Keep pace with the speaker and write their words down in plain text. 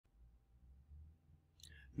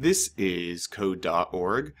This is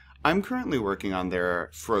code.org. I'm currently working on their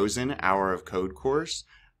Frozen Hour of Code course,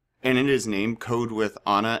 and it is named Code with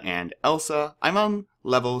Anna and Elsa. I'm on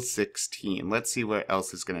level 16. Let's see what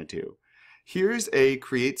Elsa's going to do. Here's a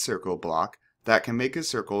create circle block that can make a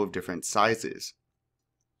circle of different sizes.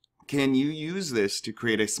 Can you use this to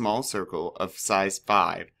create a small circle of size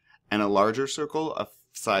 5 and a larger circle of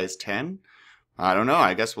size 10? I don't know.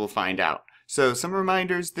 I guess we'll find out. So some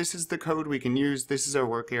reminders, this is the code we can use. This is our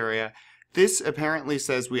work area. This apparently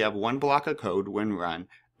says we have one block of code when run,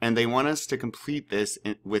 and they want us to complete this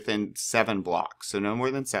within 7 blocks. So no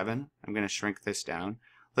more than 7. I'm going to shrink this down.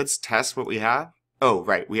 Let's test what we have. Oh,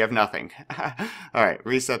 right, we have nothing. All right,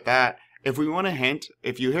 reset that. If we want a hint,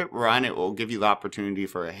 if you hit run, it will give you the opportunity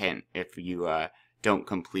for a hint if you don't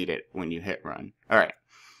complete it when you hit run. All right,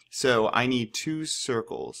 so I need 2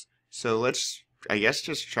 circles. So let's, I guess,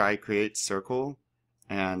 just try create circle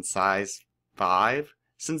and size 5.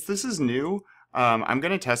 Since this is new, I'm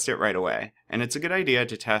going to test it right away. And it's a good idea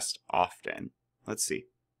to test often. Let's see.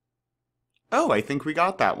 Oh, I think we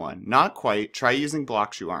got that one. Not quite. Try using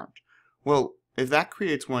blocks you aren't. Well, if that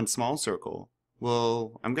creates one small circle,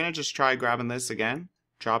 well, I'm going to just try grabbing this again,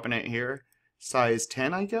 dropping it here. Size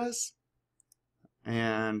 10, I guess.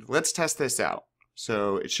 And let's test this out.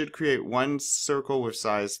 So it should create one circle with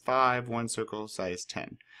size 5, one circle size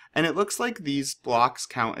 10. And it looks like these blocks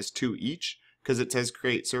count as 2 each because it says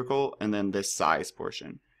create circle and then this size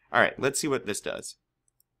portion. All right, let's see what this does.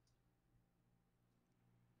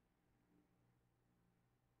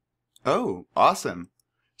 Oh, awesome.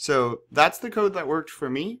 So that's the code that worked for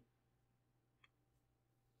me.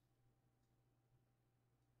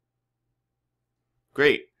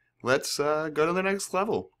 Great. Let's go to the next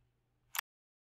level.